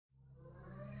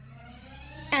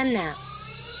And now,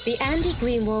 the Andy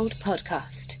Greenwald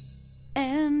podcast.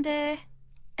 Andy.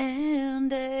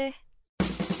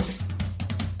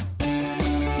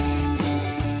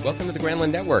 Welcome to the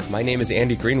Grandland Network. My name is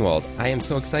Andy Greenwald. I am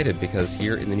so excited because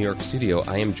here in the New York studio,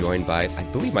 I am joined by, I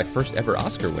believe, my first ever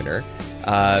Oscar winner,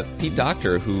 Pete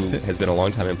Docter, who has been a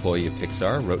longtime employee of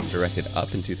Pixar, wrote and directed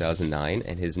Up in 2009,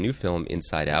 and his new film,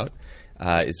 Inside Out,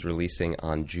 is releasing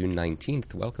on June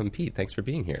 19th. Welcome, Pete. Thanks for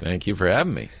being here. Thank you for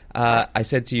having me. I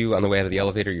said to you on the way out of the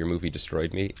elevator, your movie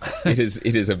destroyed me. It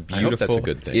is a beautiful... I hope that's a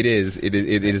good thing. It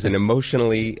is an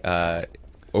emotionally...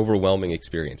 overwhelming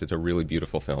experience. It's a really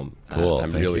beautiful film. Cool.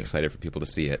 I'm really excited for people to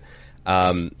see it.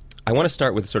 I want to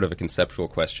start with sort of a conceptual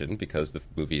question because the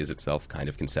movie is itself kind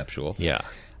of conceptual. Yeah.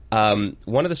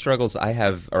 One of the struggles I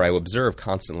have, or I observe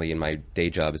constantly in my day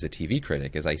job as a TV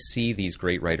critic, is I see these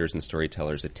great writers and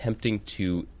storytellers attempting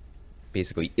to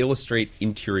basically illustrate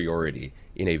interiority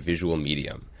in a visual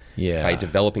medium. Yeah. By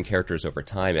developing characters over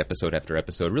time, episode after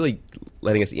episode, really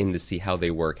letting us in to see how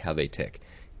they work, how they tick.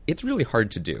 It's really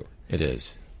hard to do. It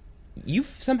is.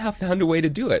 You've somehow found a way to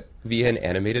do it via an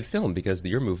animated film because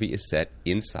your movie is set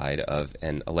inside of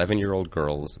an 11-year-old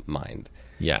girl's mind.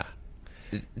 Yeah.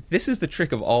 This is the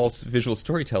trick of all visual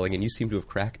storytelling, and you seem to have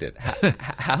cracked it.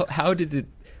 How did it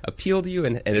appeal to you,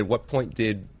 and at what point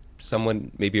did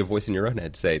someone, maybe a voice in your own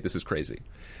head, say, this is crazy?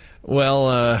 Well,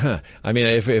 I mean,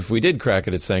 if we did crack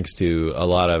it, it's thanks to a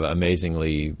lot of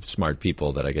amazingly smart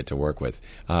people that I get to work with.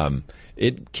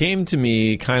 It came to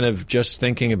me kind of just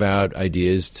thinking about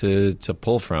ideas to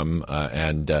pull from,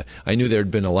 and I knew there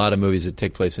had been a lot of movies that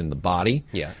take place in the body,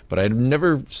 but I'd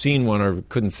never seen one or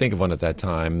couldn't think of one at that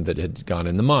time that had gone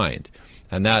in the mind.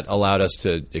 And that allowed us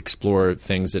to explore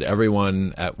things that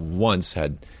everyone at once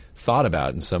had thought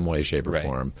about in some way, shape, or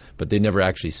form, but they'd never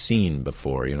actually seen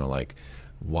before, like...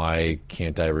 why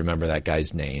can't I remember that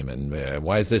guy's name? And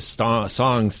why is this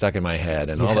song stuck in my head?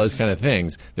 And all those kind of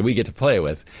things that we get to play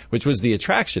with, which was the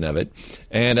attraction of it.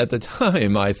 And at the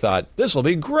time, I thought, this will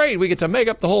be great. We get to make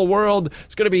up the whole world.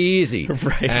 It's going to be easy.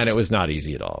 Right. And it was not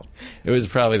easy at all. It was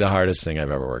probably the hardest thing I've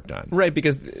ever worked on. Right,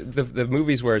 because the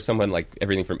movies where someone, like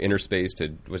everything from Inner Space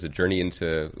to, was a Journey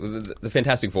into the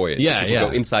Fantastic Voyage.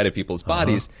 Go inside of people's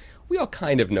bodies. We all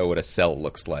kind of know what a cell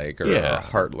looks like or a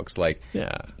heart looks like.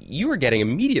 Yeah. You are getting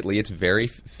immediately, it's very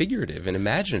figurative and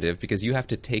imaginative because you have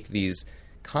to take these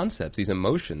concepts, these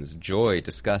emotions, joy,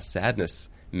 disgust, sadness,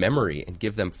 memory, and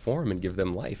give them form and give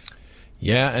them life.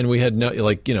 Yeah, and we had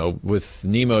with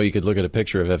Nemo, you could look at a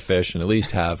picture of a fish and at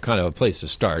least have kind of a place to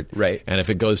start. Right. And if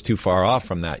it goes too far off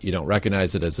from that, you don't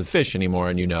recognize it as a fish anymore,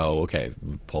 and okay,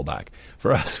 pull back.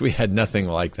 For us, we had nothing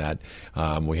like that.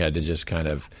 We had to just kind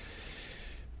of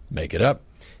make it up.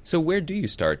 So where do you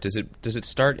start? Does it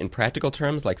start in practical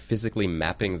terms, like physically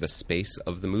mapping the space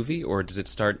of the movie, or does it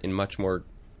start in much more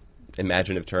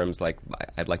imaginative terms, like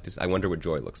I wonder what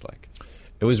joy looks like?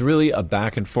 It was really a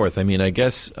back and forth. I mean, I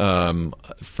guess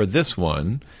for this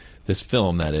film,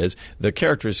 that is, the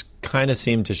characters kind of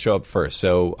seemed to show up first.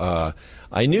 So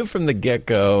I knew from the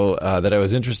get-go that I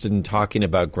was interested in talking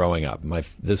about growing up.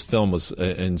 This film was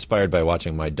inspired by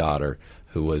watching my daughter,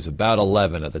 who was about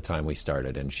 11 at the time we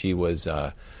started, and she was...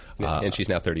 and she's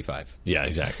now 35. Yeah,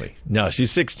 exactly. No,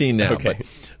 she's 16 now. Okay.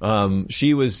 But,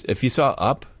 she was, if you saw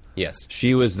Up... Yes.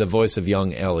 She was the voice of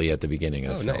young Ellie at the beginning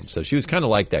of the film. Nice. So she was kind of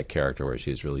like that character where she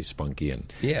was really spunky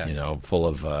and full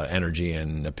of energy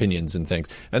and opinions and things.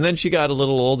 And then she got a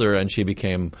little older and she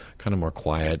became kind of more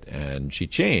quiet and she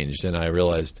changed. And I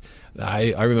realized,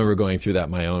 I remember going through that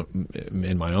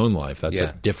in my own life. That's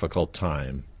a difficult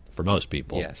time for most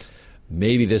people. Yes.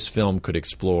 Maybe this film could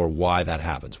explore why that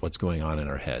happens, what's going on in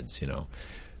our heads,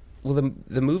 Well,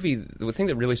 the movie, the thing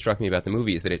that really struck me about the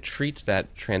movie is that it treats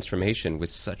that transformation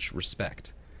with such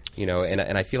respect,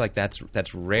 and I feel like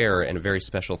that's rare and a very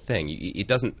special thing. It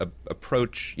doesn't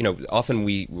approach, often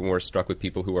when we're struck with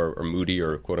people who are moody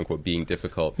or quote unquote being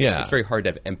difficult. It's very hard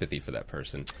to have empathy for that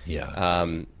person. Yeah.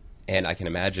 And I can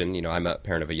imagine, I'm a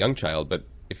parent of a young child, but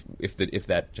if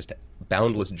that just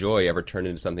boundless joy ever turned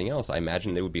into something else, I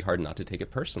imagine it would be hard not to take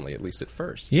it personally, at least at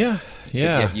first. Yeah.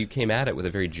 Yet you came at it with a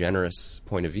very generous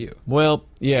point of view. Well,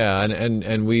 yeah,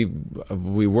 and we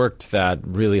worked that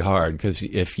really hard because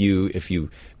if you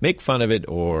make fun of it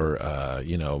or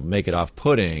make it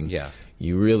off-putting,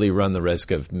 you really run the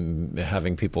risk of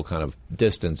having people kind of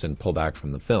distance and pull back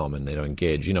from the film, and they don't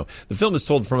engage. The film is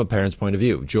told from a parent's point of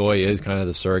view. Joy is kind of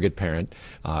the surrogate parent,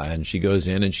 and she goes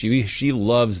in and she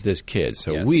loves this kid.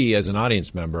 So we, as an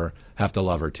audience member, have to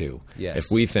love her too. Yes.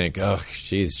 If we think, oh,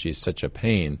 she's such a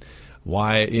pain,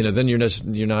 why? Then you're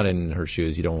not in her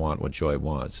shoes. You don't want what Joy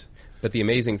wants. But the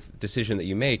amazing decision that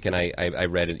you make, and I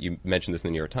read it, you mentioned this in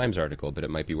the New York Times article, but it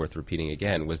might be worth repeating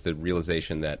again, was the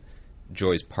realization that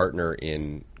Joy's partner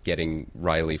in getting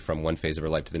Riley from one phase of her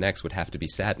life to the next would have to be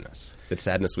sadness. That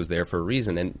sadness was there for a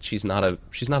reason, and she's not a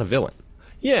villain.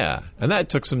 Yeah, and that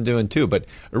took some doing too. But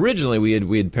originally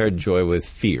we had paired Joy with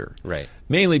fear. Right.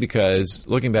 Mainly because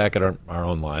looking back at our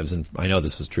own lives, and I know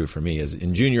this is true for me, is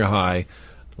in junior high,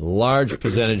 a large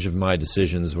percentage of my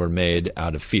decisions were made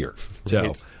out of fear.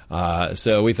 So,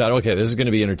 so we thought, okay, this is going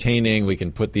to be entertaining. We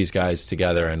can put these guys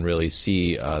together and really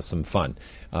see some fun,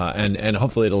 and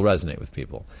hopefully it'll resonate with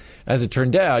people. As it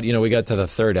turned out, we got to the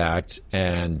third act,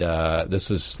 and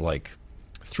this was like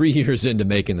 3 years into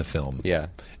making the film. Yeah.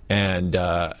 And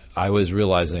I was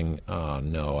realizing, oh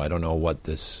no, I don't know what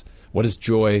is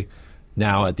Joy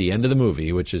now at the end of the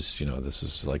movie, which is, this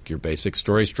is like your basic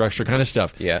story structure kind of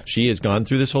stuff. Yeah. She has gone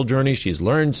through this whole journey. She's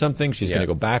learned something. She's going to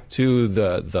go back to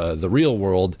the real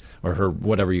world, or her,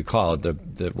 whatever you call it,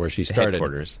 the where she started.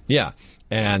 Headquarters. Yeah.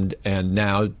 And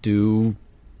now do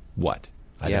what?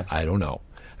 I don't know.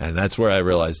 And that's where I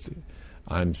realized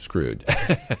I'm screwed.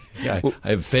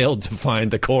 I've failed to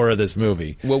find the core of this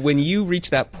movie. Well, when you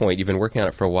reach that point, you've been working on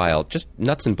it for a while, just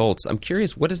nuts and bolts. I'm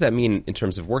curious, what does that mean in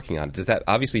terms of working on it? Does that,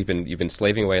 obviously you've been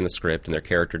slaving away on the script and their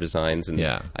character designs, and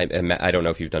I don't know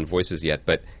if you've done voices yet,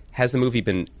 but has the movie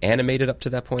been animated up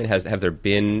to that point? Have there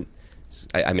been...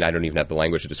 I mean, I don't even have the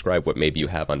language to describe what maybe you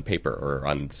have on paper or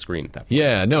on the screen at that point.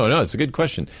 Yeah, no, it's a good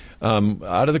question.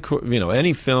 Out of the,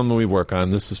 any film we work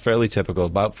on, this is fairly typical,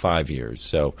 about 5 years.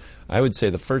 So I would say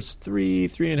the first three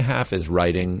and a half is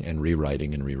writing and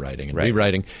rewriting and rewriting and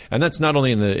rewriting, and that's not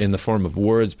only in the form of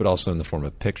words, but also in the form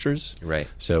of pictures. Right.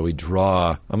 So we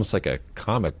draw almost like a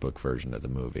comic book version of the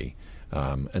movie,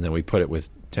 and then we put it with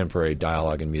temporary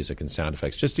dialogue and music and sound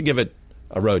effects just to give it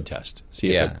a road test,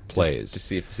 see if it plays. Just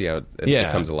see how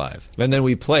it comes alive. And then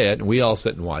we play it, and we all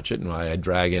sit and watch it, and I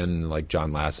drag in like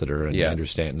John Lasseter and Andrew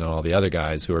Stanton and all the other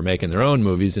guys who are making their own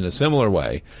movies in a similar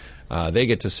way. They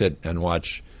get to sit and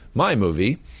watch my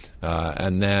movie,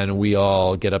 and then we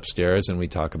all get upstairs and we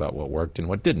talk about what worked and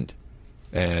what didn't.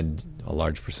 And a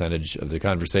large percentage of the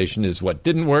conversation is what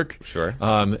didn't work. Sure.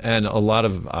 And a lot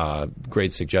of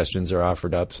great suggestions are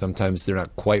offered up. Sometimes they're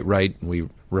not quite right, and we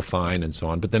refine and so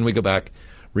on. But then we go back,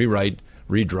 rewrite,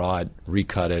 redraw it,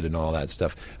 recut it, and all that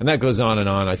stuff. And that goes on and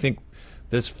on. I think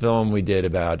this film we did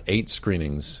about 8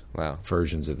 screenings,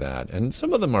 versions of that. And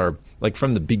some of them are, like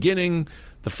from the beginning,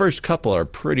 the first couple are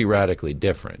pretty radically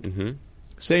different. Mm-hmm.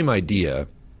 Same idea.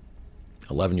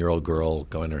 11-year-old girl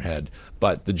going her head,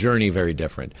 but the journey very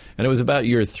different. And it was about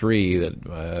year 3 that,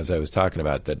 as I was talking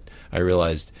about, that I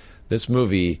realized this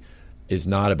movie is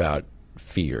not about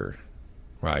fear,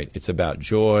 right? It's about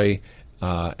joy,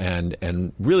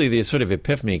 and really the sort of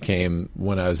epiphany came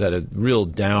when I was at a real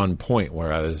down point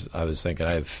where I was thinking,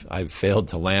 I've failed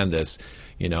to land this.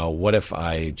 What if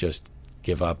I just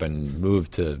give up and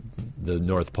move to the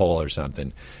North Pole or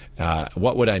something?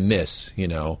 What would I miss,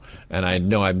 And I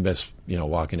know I miss,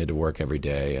 walking into work every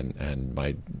day and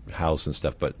my house and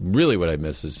stuff. But really what I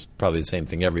miss is probably the same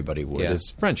thing everybody would,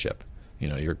 is friendship,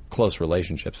 your close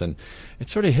relationships. And it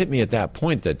sort of hit me at that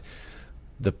point that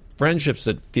the friendships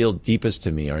that feel deepest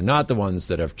to me are not the ones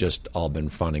that have just all been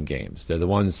fun and games. They're the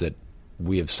ones that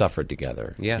we have suffered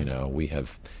together. Yeah. We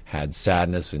have had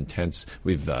sadness, intense.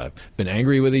 We've been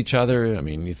angry with each other. I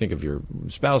mean, you think of your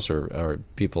spouse or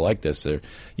people like this.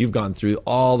 You've gone through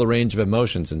all the range of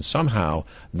emotions, and somehow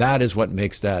that is what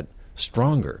makes that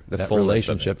stronger. That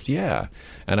relationship. Yeah.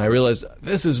 And I realized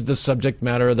this is the subject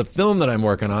matter of the film that I'm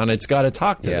working on. It's got to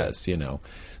talk to this,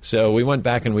 So we went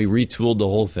back and we retooled the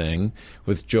whole thing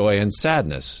with joy and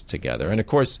sadness together. And, of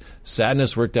course,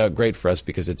 sadness worked out great for us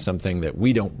because it's something that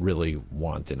we don't really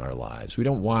want in our lives. We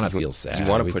don't want to feel sad. You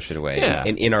want to push it away. Yeah.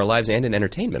 In our lives and in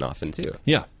entertainment often, too.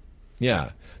 Yeah.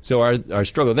 Yeah. So our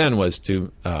struggle then was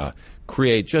to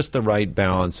create just the right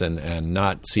balance and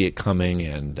not see it coming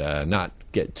and not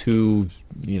get too,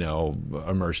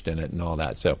 immersed in it and all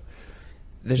that. So...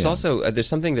 There's also there's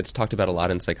something that's talked about a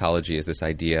lot in psychology is this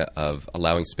idea of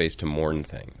allowing space to mourn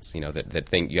things. That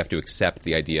thing you have to accept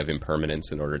the idea of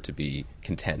impermanence in order to be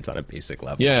content on a basic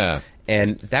level. Yeah,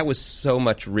 and that was so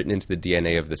much written into the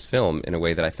DNA of this film in a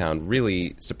way that I found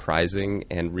really surprising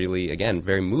and really, again,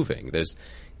 very moving. There's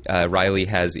Riley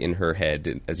has in her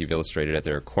head, as you've illustrated it,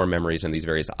 there are core memories on these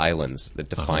various islands that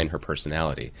define her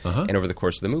personality. And over the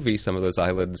course of the movie, some of those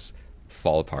islands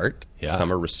fall apart. Yeah.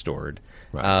 Some are restored.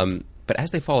 Right. But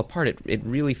as they fall apart, it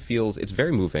really feels, it's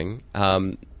very moving,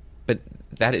 but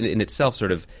that in itself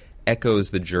sort of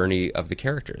echoes the journey of the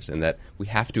characters, and that we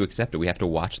have to accept it. We have to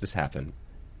watch this happen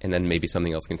and then maybe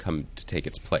something else can come to take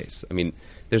its place. I mean,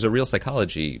 there's a real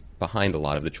psychology behind a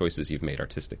lot of the choices you've made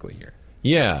artistically here.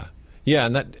 Yeah,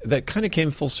 and that kind of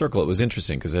came full circle. It was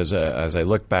interesting because as I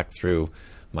look back through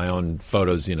my own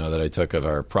photos, that I took of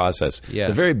our process,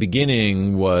 the very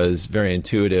beginning was very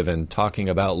intuitive and talking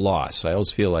about loss. I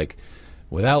always feel like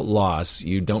without loss,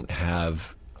 you don't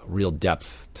have real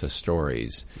depth to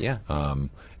stories. Yeah.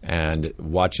 And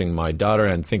watching my daughter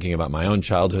and thinking about my own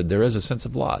childhood, there is a sense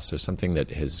of loss. There's something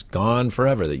that has gone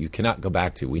forever that you cannot go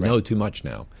back to. We know too much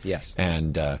now. Yes.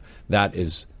 And that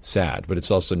is sad, but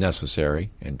it's also necessary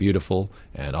and beautiful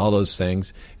and all those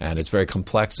things. And it's very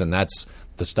complex, and that's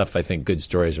the stuff I think good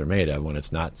stories are made of, when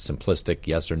it's not simplistic,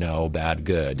 yes or no, bad,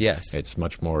 good. Yes. It's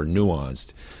much more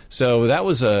nuanced. So that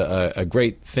was a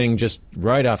great thing just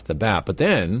right off the bat. But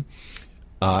then,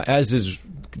 as is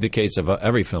the case of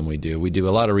every film we do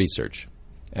a lot of research.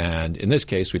 And in this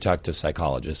case, we talked to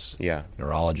psychologists,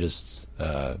 neurologists,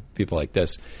 people like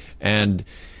this. And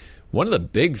one of the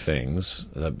big things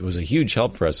that was a huge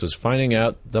help for us was finding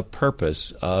out the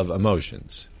purpose of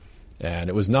emotions. And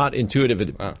it was not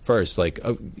intuitive at first. Like,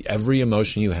 every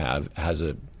emotion you have has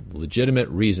a legitimate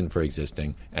reason for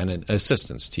existing and an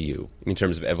assistance to you. In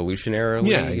terms of evolutionarily?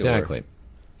 Yeah, exactly.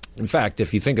 In fact,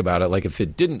 if you think about it, like, if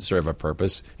it didn't serve a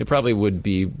purpose, it probably would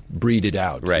be breeded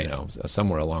out,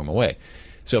 somewhere along the way.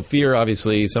 So fear,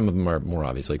 obviously, some of them are more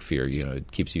obvious, like fear.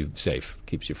 It keeps you safe,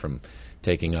 keeps you from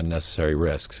taking unnecessary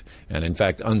risks. And in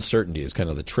fact, uncertainty is kind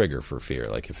of the trigger for fear.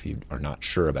 Like, if you are not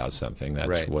sure about something,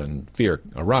 that's when fear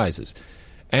arises.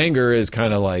 Anger is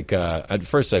kind of like, at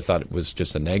first I thought it was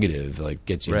just a negative, like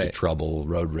gets you into trouble,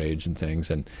 road rage and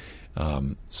things. And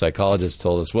psychologists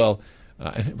told us,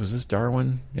 I think, was this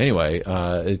Darwin? Anyway,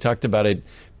 they talked about it,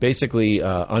 basically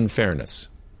unfairness.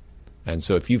 And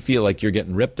so if you feel like you're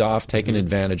getting ripped off, taken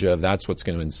advantage of, that's what's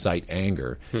going to incite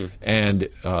anger. And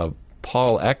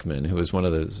Paul Ekman, who was one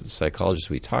of the psychologists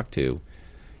we talked to,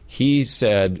 he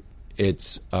said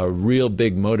it's a real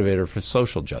big motivator for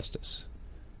social justice.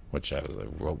 Which I was like,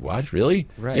 well, what, really?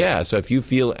 Right. Yeah, so if you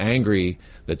feel angry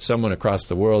that someone across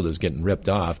the world is getting ripped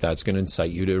off, that's going to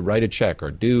incite you to write a check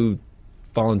or do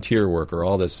volunteer work or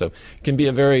all this. So it can be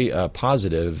a very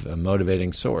positive,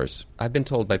 motivating source. I've been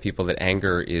told by people that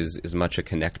anger is as much a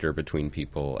connector between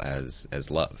people as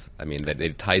love. I mean, that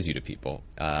it ties you to people.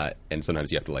 And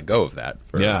sometimes you have to let go of that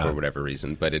for whatever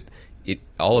reason. But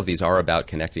all of these are about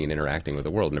connecting and interacting with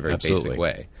the world in a very basic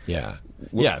way. Yeah.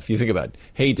 If you think about it,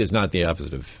 hate is not the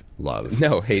opposite of love.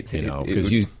 No, hate.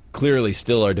 Because you clearly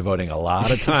still are devoting a lot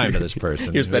of time to this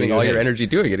person. You're spending all your energy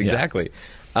doing it, exactly.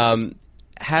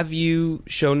 Have you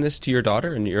shown this to your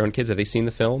daughter and your own kids? Have they seen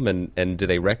the film, and do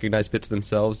they recognize bits of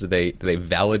themselves? Do they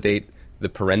validate the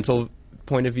parental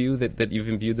point of view that you've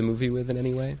imbued the movie with in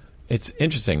any way? It's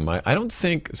interesting. I don't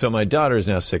think so. My daughter is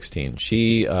now 16.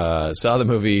 She saw the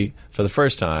movie for the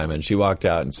first time, and she walked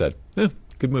out and said,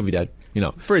 "Good movie, Dad."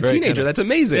 For a teenager, that's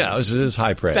amazing. Yeah, it was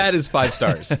high praise. That is 5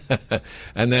 stars.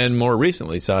 And then more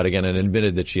recently saw it again and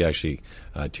admitted that she actually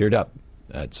teared up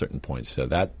at certain points. So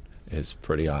that is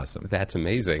pretty awesome. That's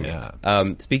amazing. Yeah.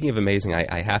 Speaking of amazing,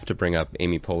 I have to bring up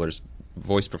Amy Poehler's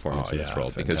voice performance in this role,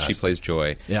 fantastic. because she plays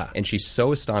Joy. Yeah. And she's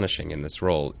so astonishing in this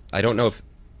role. I don't know if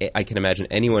I can imagine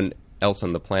anyone else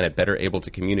on the planet better able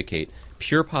to communicate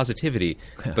pure positivity,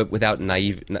 but without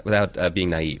being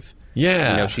naive.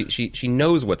 Yeah. She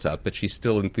knows what's up, but she's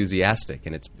still enthusiastic,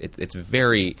 and it's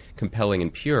very compelling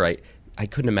and pure. I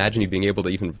couldn't imagine you being able to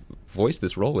even voice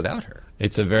this role without her.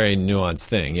 It's a very nuanced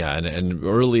thing, yeah. And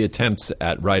early attempts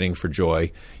at writing for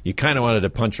Joy, you kind of wanted to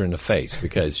punch her in the face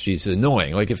because she's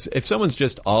annoying. Like if someone's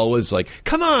just always like,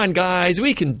 "Come on, guys,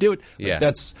 we can do it." Yeah.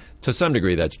 That's, to some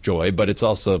degree, that's Joy, but it's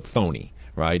also phony,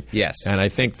 right? Yes. And I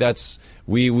think that's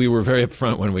we were very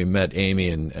upfront when we met Amy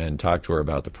and talked to her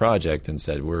about the project and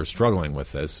said we're struggling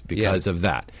with this because of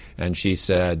that. And she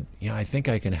said, "I think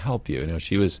I can help you."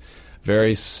 She was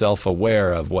very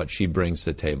self-aware of what she brings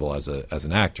to the table as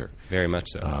an actor. Very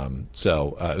much so.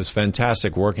 So it was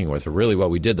fantastic working with her. Really, what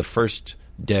we did the first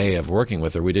day of working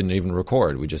with her, we didn't even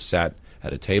record. We just sat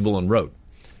at a table and wrote.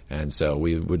 And so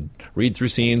we would read through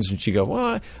scenes, and she'd go,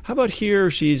 "Well, how about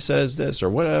here she says this, or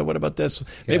what about this?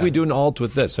 Maybe we do an alt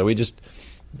with this." So we just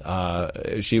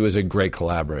she was a great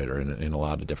collaborator in a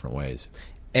lot of different ways.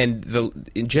 And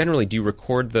generally, do you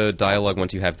record the dialogue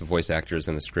once you have the voice actors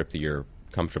and the script that you're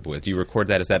comfortable with? Do you record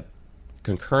that? Is that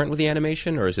concurrent with the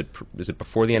animation, or is it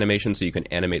before the animation so you can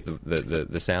animate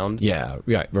the sound? Yeah,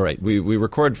 right. We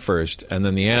record first, and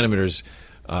then the animators,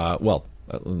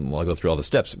 I'll go through all the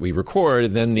steps. We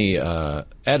record, then the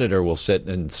editor will sit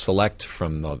and select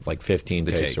from the, like 15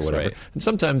 takes or whatever. Right. And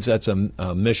sometimes that's a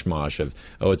mishmash of,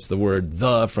 it's the word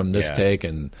 "the" from this take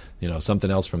and,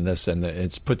 something else from this, and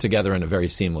it's put together in a very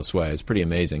seamless way. It's pretty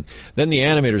amazing. Then the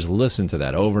animators listen to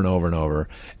that over and over and over,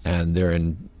 and they're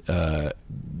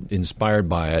inspired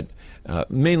by it,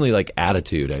 mainly like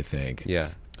attitude, I think. Yeah.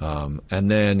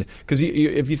 And then, because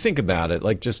if you think about it,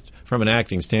 like just from an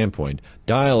acting standpoint,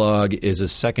 dialogue is a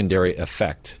secondary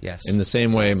effect. Yes. In the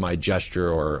same way my gesture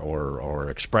or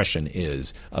expression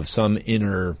is of some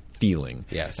inner feeling.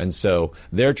 Yes. And so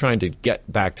they're trying to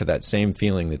get back to that same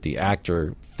feeling that the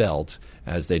actor felt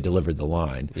as they delivered the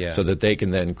line, so that they can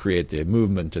then create the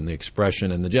movement and the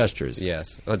expression and the gestures.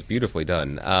 Yes, well, it's beautifully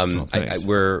done. Thanks.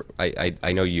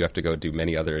 I know you have to go do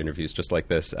many other interviews just like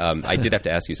this. I did have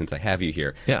to ask you, since I have you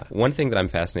here. Yeah. One thing that I'm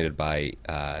fascinated by,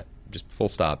 just full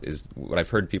stop, is what I've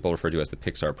heard people refer to as the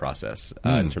Pixar process,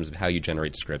 in terms of how you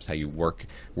generate scripts, how you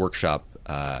workshop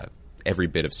every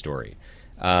bit of story.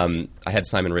 I had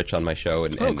Simon Rich on my show,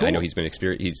 and cool. I know he's been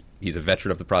he's a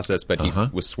veteran of the process, but he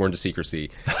was sworn to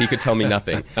secrecy. He could tell me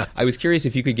nothing. I was curious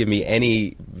if you could give me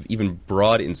any even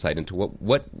broad insight into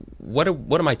what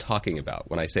am I talking about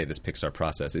when I say this Pixar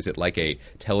process? Is it like a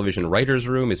television writer's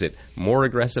room? Is it more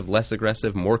aggressive, less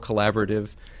aggressive, more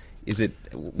collaborative? Is it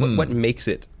what makes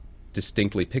it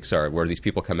distinctly Pixar, where these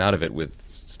people come out of it with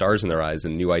stars in their eyes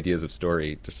and new ideas of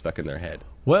story just stuck in their head?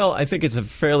 Well, I think it's a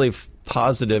fairly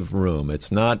positive room.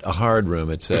 It's not a hard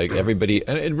room. It's everybody,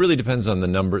 and it really depends on the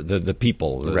number, the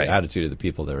people, the attitude of the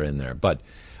people that are in there. But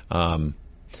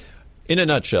in a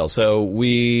nutshell, so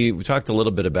we talked a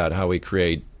little bit about how we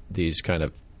create these kind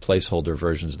of placeholder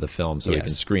versions of the film so we can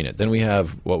screen it. Then we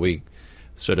have what we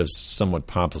sort of somewhat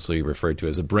pompously referred to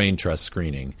as a brain trust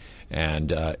screening,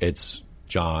 and it's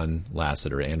John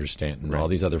Lasseter, Andrew Stanton, all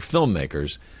these other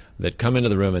filmmakers that come into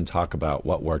the room and talk about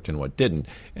what worked and what didn't.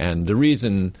 And the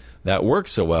reason that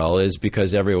works so well is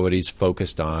because everybody's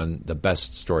focused on the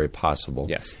best story possible.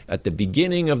 Yes. At the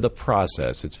beginning of the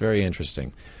process, it's very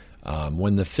interesting.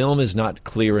 When the film is not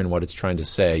clear in what it's trying to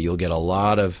say, you'll get a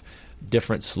lot of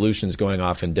different solutions going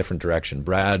off in different direction.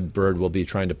 Brad Bird will be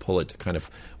trying to pull it to kind of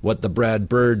what the Brad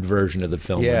Bird version of the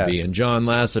film would be, and John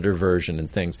Lasseter version and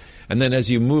things. And then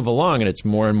as you move along and it's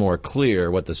more and more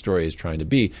clear what the story is trying to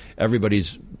be,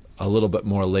 everybody's a little bit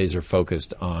more laser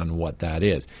focused on what that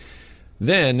is.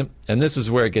 Then, and this is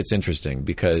where it gets interesting,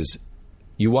 because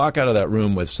you walk out of that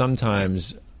room with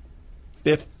sometimes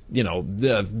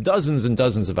dozens and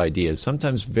dozens of ideas,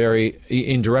 sometimes very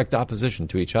in direct opposition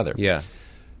to each other. Yeah.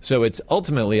 So it's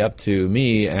ultimately up to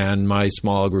me and my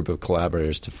small group of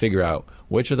collaborators to figure out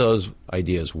which of those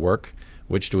ideas work,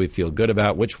 which do we feel good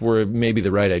about, which were maybe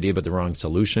the right idea but the wrong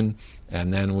solution,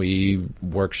 and then we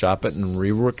workshop it and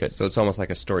rework it. So it's almost like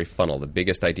a story funnel, the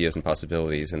biggest ideas and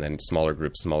possibilities, and then smaller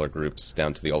groups,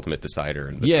 down to the ultimate decider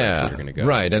and the direction you're going to go.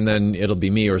 Right, and then it'll be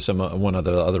me or one of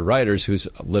the other writers who's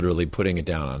literally putting it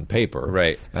down on paper.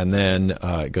 Right. And then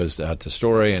it goes out to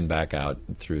story and back out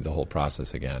through the whole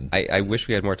process again. I wish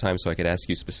we had more time so I could ask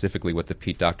you specifically what the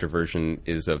Pete Docter version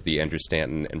is of the Andrew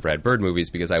Stanton and Brad Bird movies,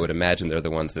 because I would imagine they're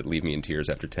the ones that leave me in tears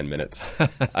after 10 minutes.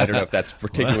 I don't know if that's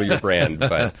particularly your brand,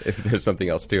 but if there's something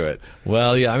else to it.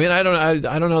 Well, yeah. I mean, I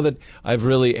don't know that I've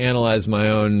really analyzed my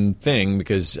own thing,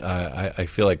 because I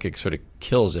feel like it sort of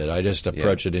kills it. I just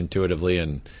approach it intuitively,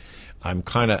 and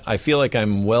I feel like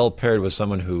I'm well paired with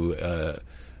someone who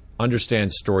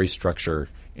understands story structure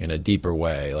in a deeper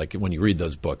way. Like when you read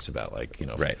those books about,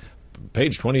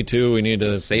 page 22, we need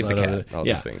to save the cat. All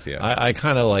these things. Yeah. I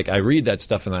kind of I read that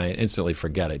stuff and I instantly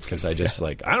forget it, because I just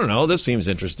I don't know, this seems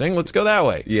interesting. Let's go that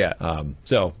way. Yeah.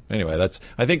 So anyway,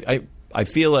 I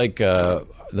feel like the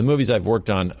movies I've worked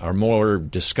on are more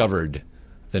discovered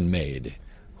than made.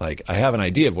 Like, I have an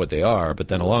idea of what they are, but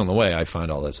then along the way I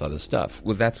find all this other stuff.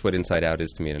 Well, that's what Inside Out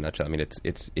is to me in a nutshell. I mean,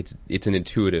 it's an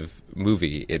intuitive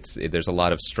movie. There's a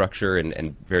lot of structure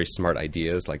and very smart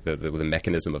ideas, like the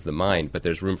mechanism of the mind, but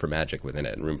there's room for magic within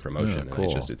it and room for emotion. Yeah,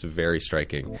 cool. And it's very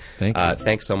striking. Thank you.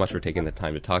 Thanks so much for taking the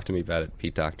time to talk to me about it,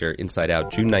 Pete Docter. Inside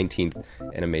Out, June 19th,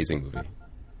 an amazing movie.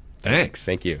 Thanks.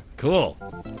 Thank you. Cool.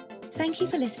 Thank you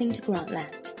for listening to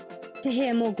Grantland. To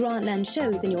hear more Grantland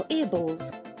shows in your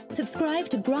earballs, subscribe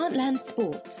to Grantland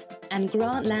Sports and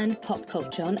Grantland Pop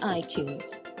Culture on iTunes.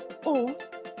 Or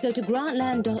go to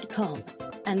grantland.com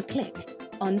and click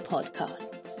on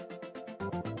podcasts.